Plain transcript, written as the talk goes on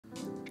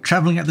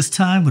traveling at this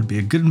time would be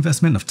a good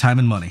investment of time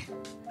and money.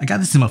 I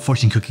got this in my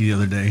fortune cookie the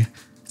other day,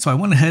 so I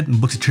went ahead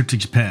and booked a trip to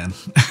Japan.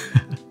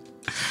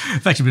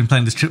 I've actually been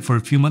planning this trip for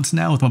a few months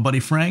now with my buddy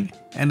Frank,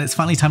 and it's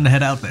finally time to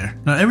head out there.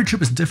 Now every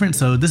trip is different,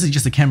 so this is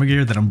just the camera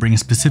gear that I'm bringing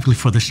specifically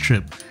for this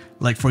trip.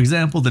 Like for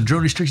example, the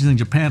drone restrictions in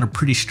Japan are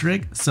pretty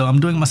strict, so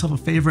I'm doing myself a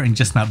favor and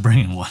just not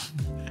bringing one.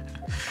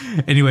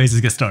 Anyways,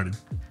 let's get started.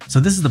 So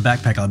this is the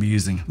backpack I'll be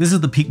using. This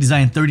is the Peak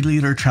Design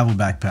 30-liter travel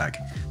backpack.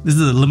 This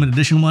is a limited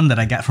edition one that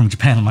I got from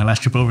Japan on my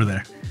last trip over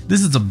there.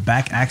 This is a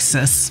back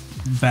access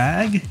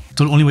bag,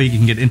 so the only way you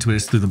can get into it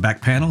is through the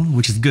back panel,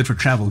 which is good for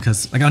travel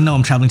because like I know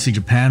I'm traveling to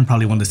Japan,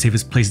 probably one of the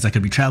safest places I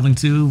could be traveling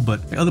to,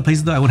 but like other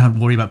places though I wouldn't have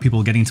to worry about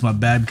people getting into my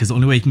bag because the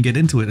only way you can get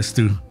into it is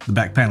through the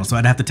back panel, so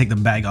I'd have to take the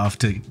bag off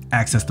to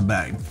access the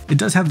bag. It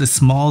does have this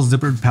small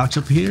zippered pouch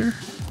up here,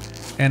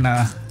 and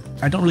I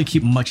don't really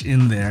keep much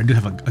in there. I do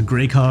have a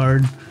gray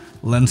card,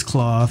 lens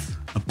cloth,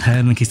 a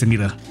pen in case I need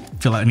to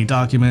fill out any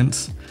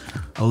documents,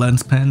 a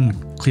lens pen,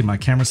 clean my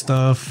camera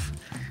stuff.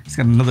 It's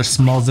got another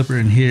small zipper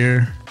in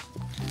here.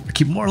 I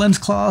keep more lens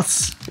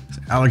cloths,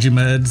 allergy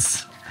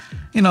meds.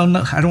 You know,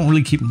 no, I don't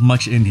really keep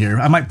much in here.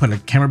 I might put a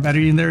camera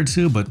battery in there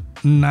too, but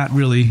not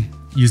really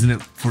using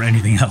it for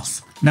anything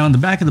else. Now in the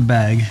back of the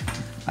bag,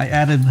 I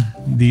added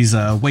these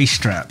waist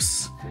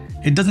straps.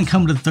 It doesn't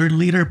come with a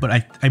 30-liter, but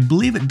I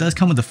believe it does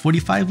come with a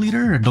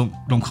 45-liter.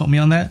 Don't quote me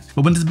on that.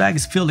 But when this bag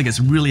is filled, it gets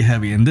really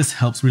heavy, and this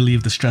helps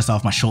relieve the stress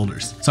off my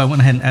shoulders. So I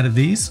went ahead and added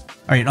these. All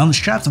right, on the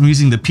straps, I'm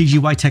using the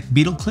PGY Tech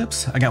Beetle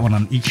clips. I got one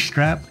on each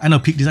strap. I know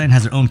Peak Design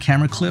has their own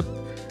camera clip.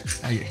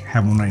 I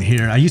have one right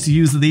here. I used to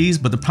use these,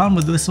 but the problem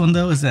with this one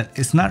though is that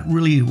it's not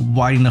really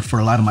wide enough for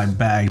a lot of my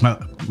bags,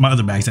 my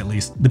other bags at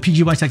least. The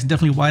PGY Tech is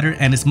definitely wider,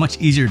 and it's much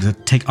easier to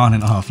take on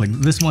and off. Like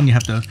this one, you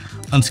have to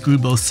unscrew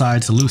both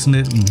sides to loosen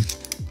it and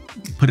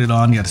put it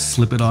on. You got to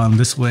slip it on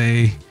this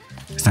way.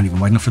 It's not even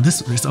wide enough for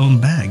its own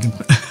bag.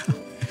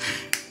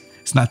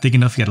 It's not thick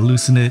enough. You got to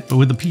loosen it. But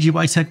with the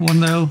PGY Tech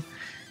one though,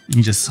 you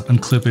can just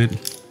unclip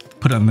it,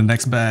 put it on the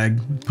next bag,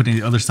 put it on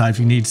the other side if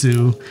you need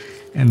to,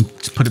 and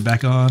just put it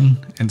back on,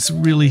 and it's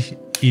really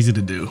easy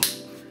to do.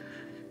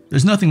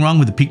 There's nothing wrong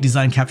with the Peak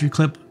Design capture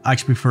clip. I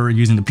actually prefer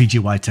using the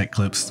PGY Tech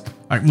clips.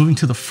 All right, moving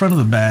to the front of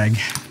the bag.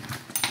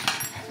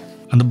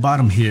 On the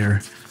bottom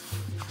here,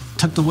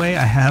 tucked away,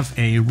 I have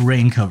a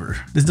rain cover.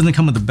 This doesn't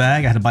come with the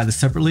bag. I had to buy this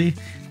separately,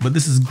 but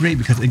this is great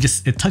because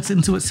it tucks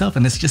into itself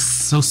and it's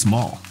just so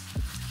small.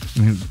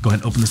 Let me go ahead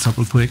and open this up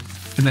real quick,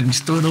 and then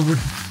just throw it over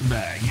the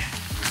bag,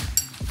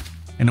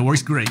 and it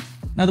works great.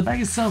 Now the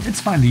bag itself, it's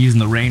fine to use in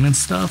the rain and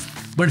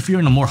stuff, but if you're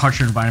in a more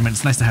harsher environment,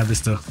 it's nice to have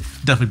this to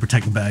definitely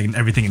protect the bag and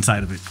everything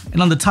inside of it.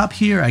 And on the top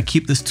here, I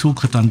keep this tool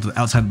clipped onto the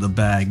outside of the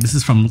bag. This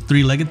is from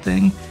Three Legged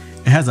Thing.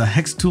 It has a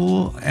hex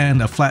tool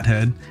and a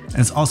flathead, and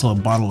it's also a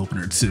bottle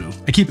opener too.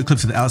 I keep it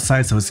clipped to the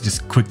outside so it's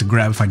just quick to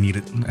grab if I need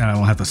it, and I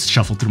don't have to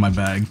shuffle through my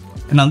bag.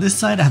 And on this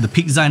side, I have the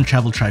Peak Design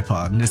travel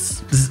tripod. And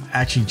this is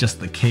actually just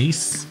the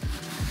case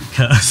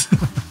because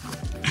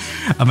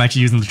I'm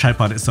actually using the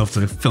tripod itself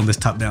to film this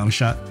top-down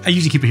shot. I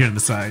usually keep it here to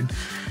the side.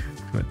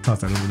 Go ahead,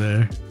 toss that over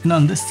there. And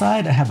on this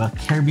side, I have a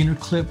carabiner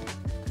clip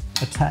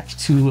attached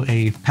to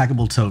a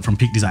packable tote from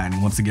Peak Design.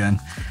 And once again,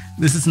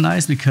 this is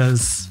nice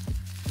because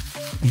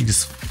you can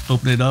just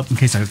open it up in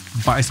case I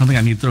buy something,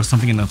 I need to throw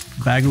something in the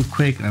bag real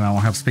quick, and I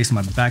won't have space in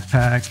my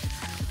backpack.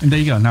 And there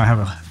you go, now I have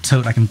a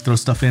tote I can throw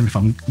stuff in if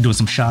I'm doing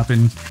some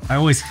shopping. I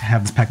always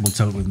have this packable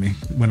tote with me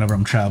whenever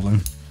I'm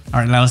traveling. All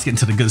right, now let's get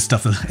into the good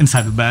stuff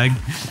inside the bag.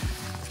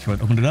 Go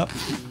ahead, open it up.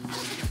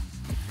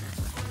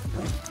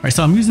 All right,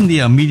 so I'm using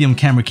the medium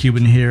camera cube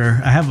in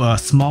here. I have a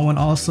small one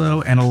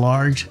also and a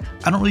large.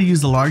 I don't really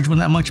use the large one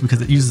that much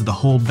because it uses the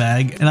whole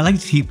bag, and I like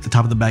to keep the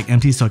top of the bag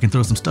empty so I can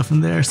throw some stuff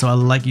in there, so I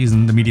like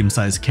using the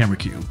medium-sized camera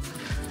cube.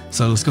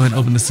 So let's go ahead and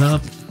open this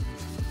up.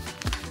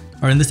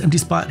 All right, in this empty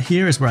spot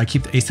here is where I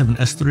keep the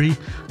A7S III.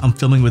 I'm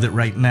filming with it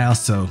right now,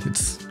 so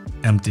it's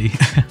empty.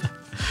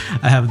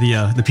 I have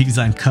the Peak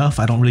Design cuff.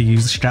 I don't really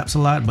use straps a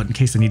lot, but in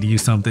case I need to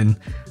use something,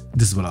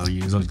 this is what I'll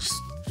use. I'll just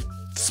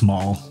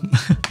small.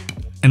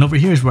 And over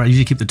here is where I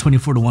usually keep the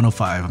 24 to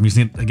 105. I'm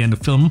using it again to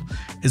film.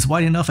 It's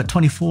wide enough at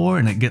 24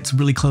 and it gets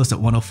really close at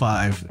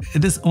 105.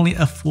 It is only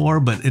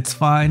f4, but it's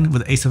fine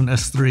with the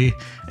A7S III.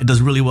 It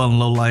does really well in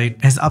low light.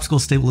 It has optical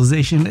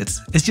stabilization.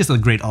 It's just a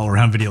great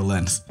all-around video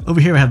lens.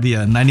 Over here I have the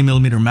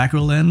 90mm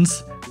macro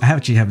lens. I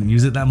actually haven't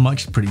used it that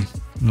much. It's pretty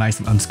nice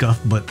and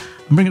unscuffed, but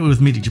I'm bringing it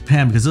with me to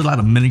Japan because there's a lot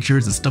of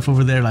miniatures and stuff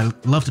over there that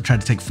I love to try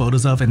to take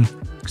photos of, and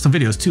some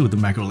videos too with the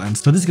macro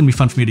lens. So this is gonna be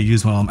fun for me to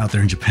use while I'm out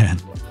there in Japan.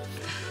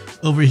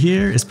 Over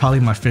here is probably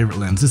my favorite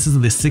lens. This is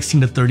the 16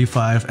 to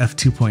 35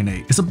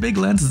 f2.8. It's a big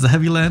lens, it's a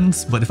heavy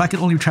lens, but if I could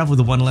only travel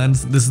with one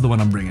lens, this is the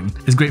one I'm bringing.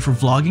 It's great for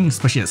vlogging,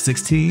 especially at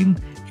 16.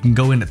 You can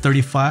go in at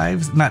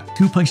 35, not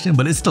too punched in,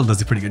 but it still does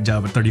a pretty good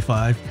job at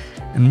 35.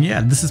 And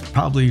yeah, this is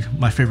probably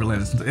my favorite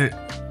lens.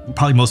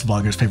 Probably most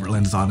vloggers' favorite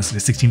lens, honestly,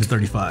 16 to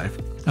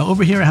 35. Now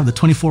over here I have the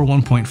 24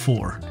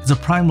 1.4. It's a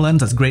prime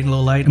lens that's great in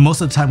low light, and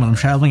most of the time when I'm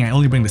traveling I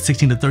only bring the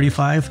 16 to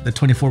 35, the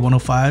 24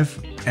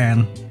 105,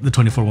 and the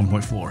 24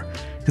 1.4.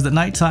 because at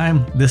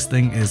nighttime, this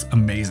thing is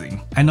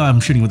amazing. I know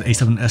I'm shooting with the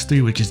A7S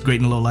III, which is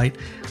great in low light,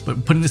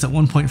 but putting this at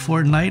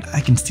 1.4 at night,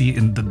 I can see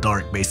in the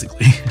dark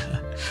basically.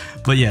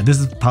 But yeah, this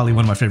is probably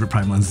one of my favorite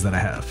prime lenses that I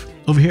have.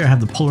 Over here I have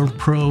the Polar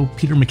Pro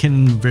Peter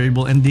McKinnon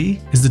Variable ND.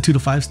 This is the 2 to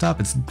 5 stop.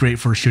 It's great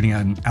for shooting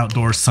in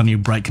outdoor sunny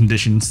bright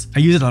conditions. I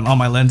use it on all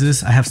my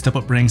lenses. I have step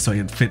up rings so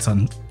it fits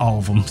on all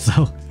of them,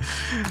 so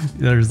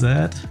there's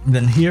that.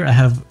 Then here I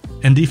have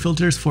ND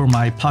filters for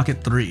my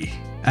Pocket 3.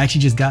 I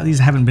actually just got these.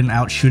 I haven't been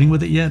out shooting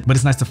with it yet, but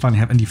it's nice to finally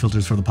have ND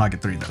filters for the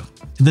Pocket 3 though.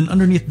 And then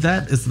underneath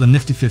that is the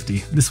Nifty 50.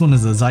 This one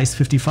is a Zeiss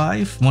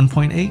 55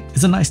 1.8.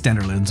 It's a nice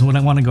standard lens. When I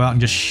want to go out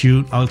and just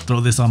shoot, I'll throw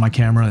this on my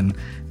camera and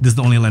this is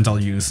the only lens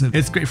I'll use.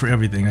 It's great for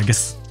everything. I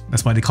guess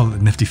that's why they call it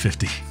the Nifty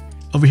 50.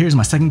 Over here is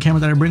my second camera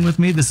that I bring with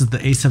me. This is the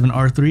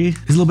A7R III. It's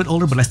a little bit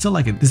older, but I still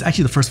like it. This is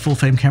actually the first full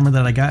frame camera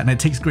that I got, and it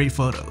takes great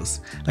photos.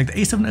 Like the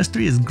A7S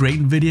III is great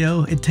in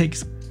video. It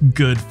takes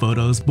good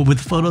photos, but with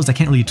photos I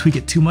can't really tweak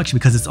it too much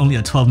because it's only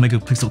a 12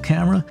 megapixel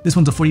camera. This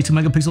one's a 42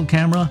 megapixel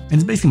camera, and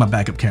it's basically my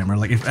backup camera.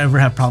 Like if I ever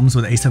have problems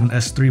with the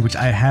A7S III, which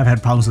I have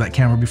had problems with that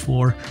camera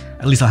before,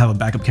 at least I'll have a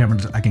backup camera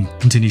that I can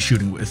continue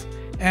shooting with.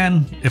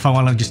 And if I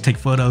want to just take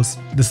photos,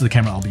 this is the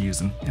camera I'll be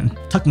using. And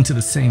tucked into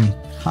the same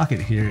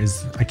pocket here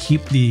is I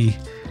keep the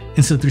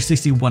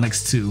Insta360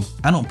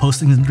 1X2. I don't post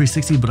things in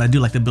 360, but I do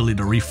like the ability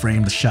to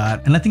reframe the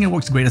shot. And I think it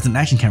works great as an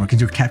action camera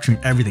because you're capturing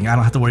everything. I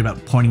don't have to worry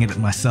about pointing it at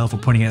myself or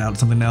pointing it out at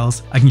something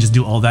else. I can just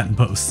do all that in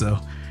post, so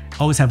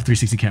always have a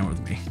 360 camera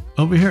with me.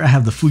 Over here I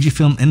have the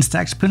Fujifilm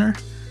Instax printer.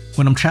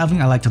 When I'm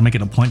traveling, I like to make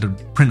it a point to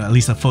print at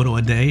least a photo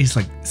a day. It's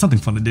like something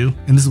fun to do,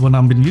 and this is what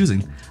I've been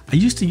using. I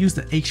used to use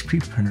the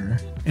HP printer,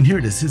 and here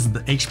it is. This is the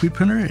HP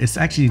printer. It's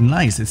actually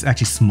nice. It's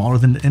actually smaller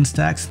than the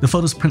Instax. The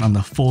photos print on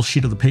the full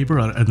sheet of the paper,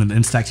 other than the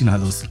Instax, you know how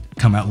those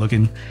come out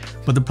looking.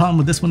 But the problem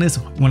with this one is,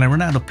 when I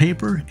run out of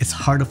paper, it's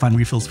hard to find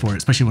refills for it,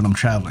 especially when I'm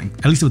traveling.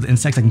 At least with the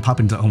Instax, I can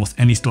pop into almost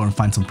any store and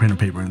find some printer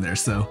paper in there.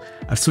 So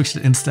I've switched to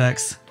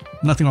Instax.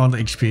 Nothing wrong with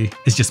the HP.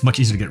 It's just much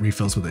easier to get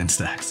refills with the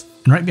Instax.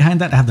 And right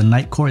behind that, I have the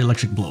Nitecore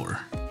electric blower.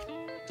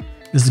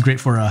 This is great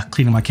for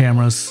cleaning my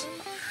cameras.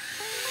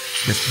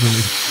 It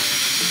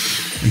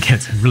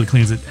really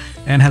cleans it,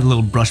 and has a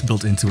little brush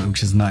built into it,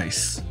 which is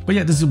nice. But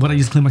yeah, this is what I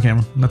use to clean my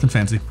camera. Nothing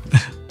fancy.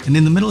 And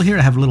in the middle here,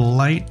 I have a little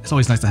light. It's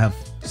always nice to have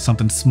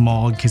something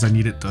small in case I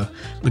need it to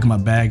look at my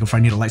bag, or if I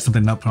need to light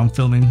something up when I'm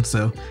filming.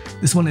 So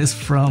this one is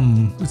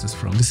from, what's this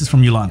from? This is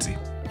from Ulanzi.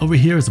 Over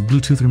here is a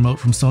Bluetooth remote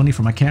from Sony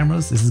for my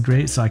cameras. This is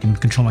great, so I can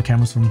control my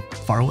cameras from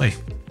far away.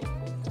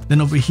 Then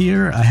over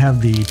here, I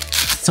have the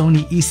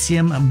Sony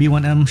ECM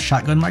B1M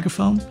shotgun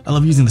microphone. I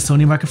love using the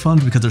Sony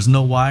microphones because there's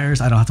no wires.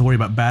 I don't have to worry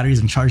about batteries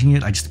and charging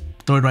it. I just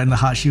throw it right in the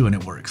hot shoe and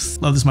it works.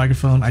 Love this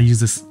microphone. I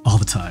use this all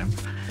the time.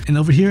 And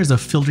over here is a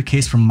filter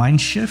case from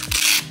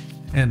Mindshift.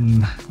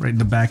 And right in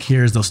the back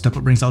here is those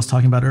step-up rings I was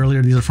talking about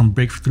earlier. These are from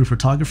Breakthrough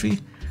Photography,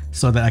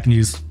 so that I can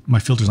use my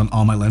filters on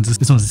all my lenses.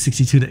 This one's a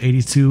 62 to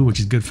 82, which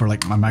is good for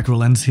like my macro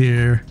lens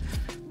here.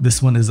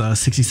 This one is a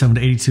 67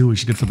 to 82, which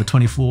is good for the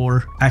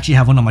 24. I actually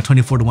have one on my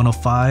 24 to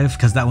 105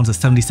 because that one's a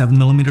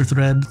 77mm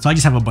thread. So I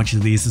just have a bunch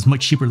of these. It's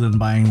much cheaper than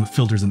buying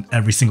filters in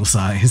every single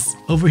size.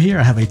 Over here,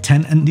 I have a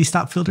 10 ND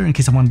stop filter in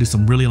case I want to do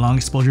some really long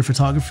exposure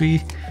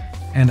photography.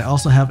 And I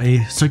also have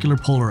a circular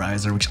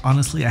polarizer, which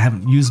honestly I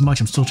haven't used much.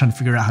 I'm still trying to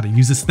figure out how to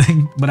use this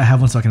thing, but I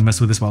have one so I can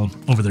mess with this while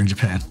I'm over there in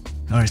Japan.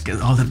 All right, let's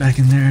get all that back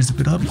in there, zip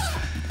it up.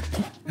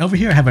 Over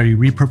here, I have a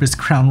repurposed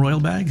Crown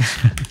Royal bag.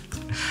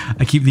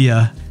 I keep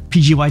the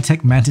PGY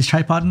Tech Mantis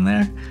tripod in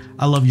there.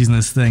 I love using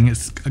this thing.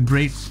 It's a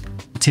great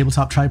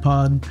tabletop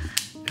tripod.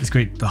 It's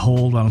great to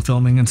hold while I'm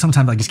filming, and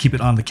sometimes I just keep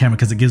it on the camera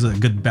because it gives it a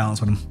good balance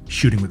when I'm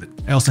shooting with it.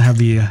 I also have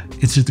the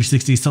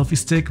Insta360 Selfie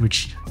Stick,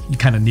 which you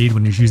kind of need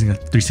when you're using a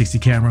 360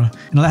 camera.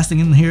 And the last thing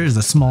in here is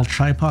a small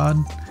tripod,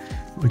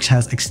 which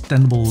has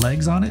extendable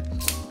legs on it.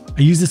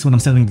 I use this when I'm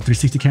setting the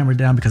 360 camera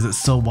down because it's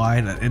so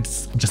wide that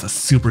it's just a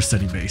super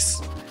steady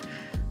base.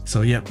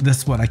 So yeah,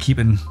 that's what I keep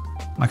in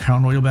my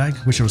Crown Royal bag.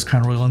 Wish there was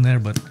Crown Royal in there,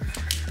 but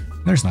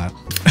there's not.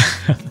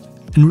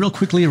 And real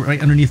quickly,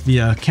 right underneath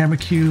the camera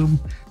cube,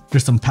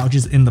 there's some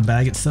pouches in the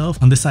bag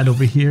itself. On this side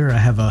over here, I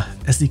have a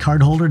SD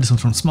card holder. This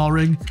one's from Small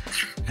Rig.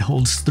 It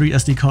holds 3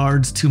 SD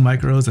cards, 2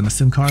 micros, and a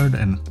SIM card,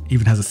 and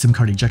even has a SIM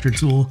card ejector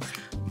tool.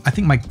 I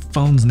think my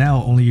phones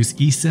now only use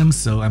eSIM,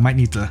 so I might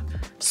need to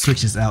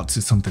switch this out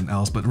to something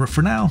else, but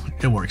for now,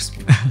 it works.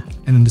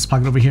 And in this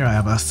pocket over here, I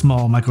have a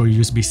small micro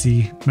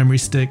USB-C memory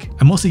stick.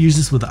 I mostly use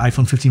this with the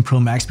iPhone 15 Pro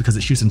Max because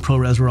it shoots in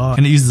ProRes RAW,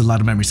 and it uses a lot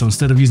of memory. So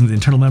instead of using the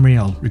internal memory,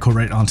 I'll record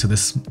right onto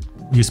this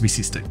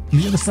USB-C stick. On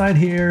the other side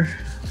here,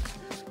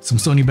 some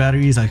Sony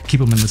batteries. I keep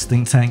them in this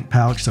think tank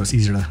pouch so it's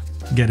easier to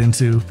get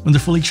into. When they're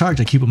fully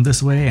charged, I keep them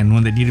this way, and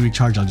when they need to be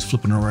charged, I'll just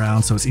flip them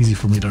around so it's easy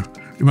for me to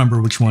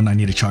remember which one I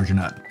need to charge or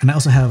not. And I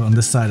also have on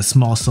this side a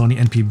small Sony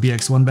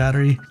NP-BX1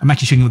 battery. I'm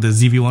actually shooting with the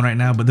ZV-1 right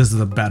now, but this is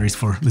the batteries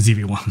for the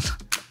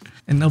ZV-1.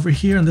 And over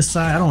here on this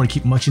side, I don't really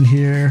keep much in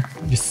here.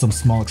 Just some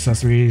small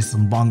accessories,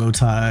 some bongo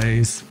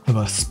ties. I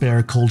have a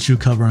spare cold shoe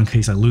cover in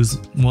case I lose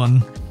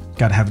one.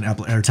 Gotta have an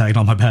Apple AirTag in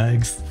all my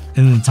bags.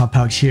 And in the top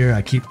pouch here,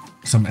 I keep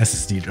some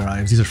SSD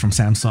drives. These are from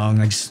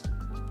Samsung. I just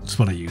That's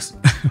what I use.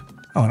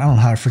 Oh, and I don't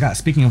know how I forgot.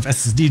 Speaking of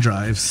SSD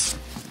drives,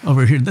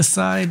 over here this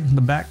side, on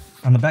the back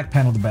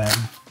panel of the bag,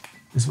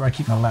 this is where I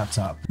keep my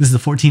laptop. This is a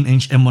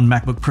 14-inch M1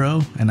 MacBook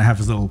Pro, and I have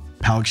this little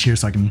pouch here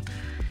so I can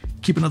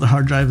keep another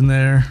hard drive in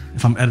there.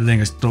 If I'm editing,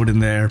 I just throw it in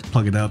there,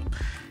 plug it up,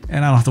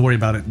 and I don't have to worry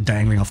about it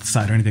dangling off the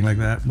side or anything like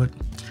that. But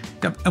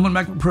got M1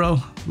 MacBook Pro,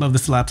 love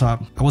this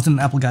laptop. I wasn't an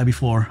Apple guy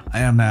before,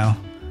 I am now.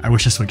 I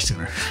wish I switched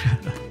sooner.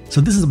 So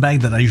this is a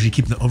bag that I usually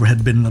keep in the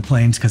overhead bin in the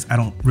planes because I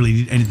don't really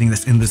need anything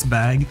that's in this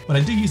bag. But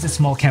I do use this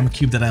small camera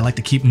cube that I like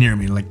to keep near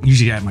me, like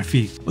usually at my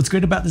feet. What's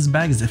great about this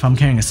bag is if I'm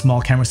carrying a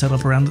small camera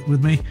setup around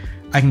with me,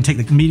 I can take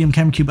the medium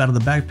camera cube out of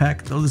the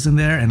backpack, throw this in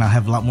there, and I'll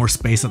have a lot more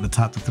space at the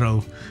top to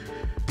throw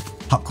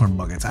popcorn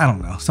buckets. I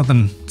don't know,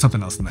 something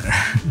else in there.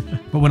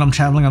 But when I'm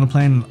traveling on the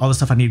plane, all the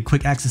stuff I need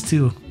quick access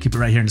to, keep it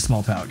right here in a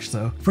small pouch.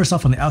 So first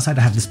off, on the outside,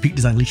 I have this Peak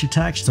Design leash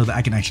attached so that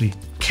I can actually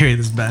carry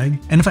this bag.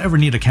 And if I ever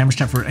need a camera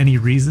strap for any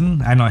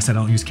reason, I know I said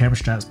I don't use camera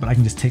straps, but I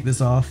can just take this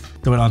off,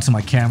 throw it onto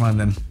my camera, and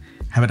then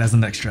have it as a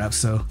neck strap.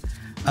 So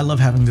I love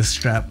having this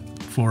strap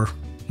for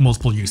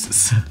multiple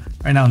uses.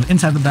 Right now on the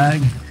inside of the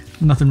bag,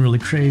 nothing really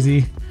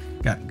crazy.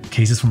 Got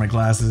cases for my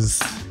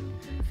glasses.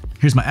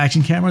 Here's my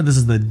action camera. This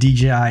is the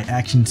DJI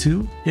Action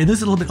 2. Yeah, this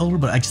is a little bit older,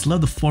 but I just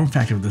love the form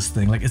factor of this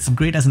thing. Like, it's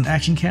great as an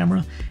action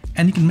camera,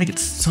 and you can make it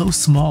so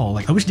small.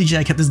 Like, I wish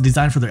DJI kept this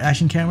design for their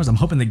action cameras. I'm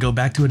hoping they go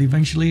back to it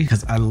eventually,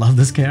 because I love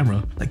this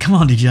camera. Like, come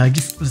on, DJI,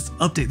 just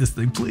update this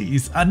thing,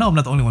 please. I know I'm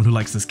not the only one who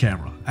likes this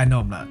camera. I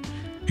know I'm not.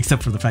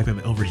 Except for the fact that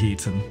it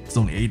overheats, and it's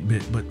only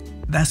 8-bit, but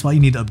that's why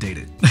you need to update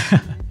it.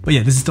 But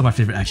yeah, this is still my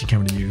favorite action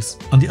camera to use.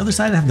 On the other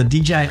side, I have the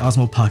DJI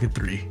Osmo Pocket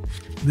 3.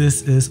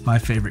 This is my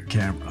favorite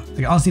camera.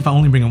 Like, honestly, if I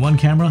only bring in one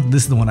camera,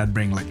 this is the one I'd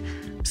bring. Like,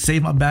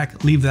 save my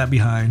back, leave that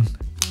behind,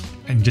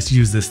 and just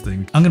use this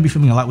thing. I'm gonna be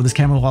filming a lot with this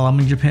camera while I'm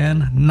in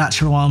Japan. Not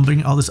sure why I'm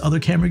bringing all this other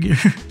camera gear.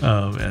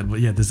 Oh man, but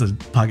yeah, this is a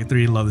Pocket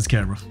 3, love this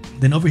camera.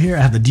 Then over here, I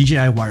have the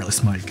DJI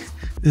wireless mic.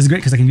 This is great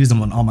because I can use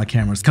them on all my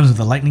cameras. It comes with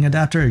a lightning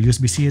adapter, a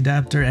USB-C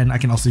adapter, and I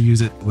can also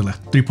use it with a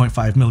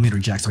 3.5mm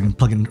jack so I can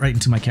plug it right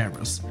into my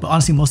cameras. But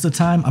honestly, most of the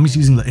time, I'm just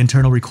using the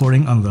internal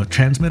recording on the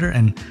transmitter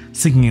and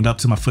syncing it up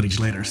to my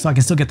footage later. So I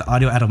can still get the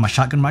audio out of my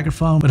shotgun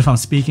microphone, but if I'm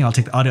speaking, I'll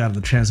take the audio out of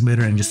the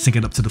transmitter and just sync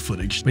it up to the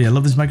footage. But yeah, I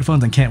love these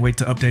microphones and can't wait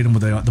to update them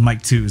with the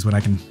Mic 2s when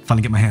I can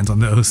finally get my hands on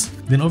those.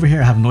 Then over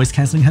here, I have noise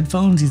canceling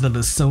headphones. These are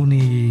the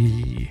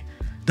Sony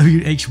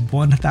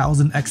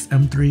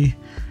WH-1000X-M3.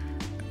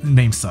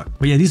 Names suck.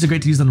 But yeah, these are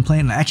great to use on the plane,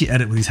 and I actually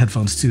edit with these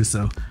headphones too,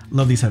 so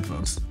love these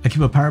headphones. I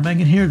keep a power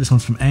bank in here. This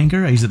one's from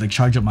Anker. I use it to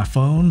charge up my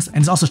phones, and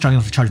it's also strong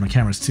enough to charge my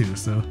cameras too,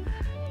 so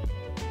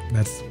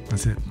that's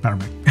it, power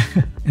bank.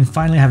 And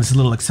finally, I have this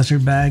little accessory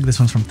bag. This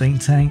one's from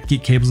Think Tank.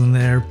 Keep cables in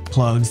there,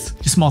 plugs,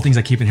 just small things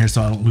I keep in here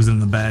so I don't lose it in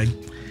the bag.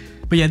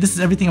 But yeah, this is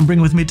everything I'm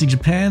bringing with me to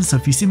Japan, so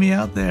if you see me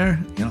out there,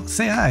 you know,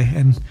 say hi,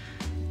 and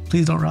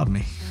please don't rob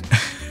me.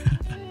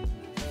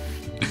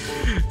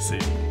 See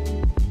ya.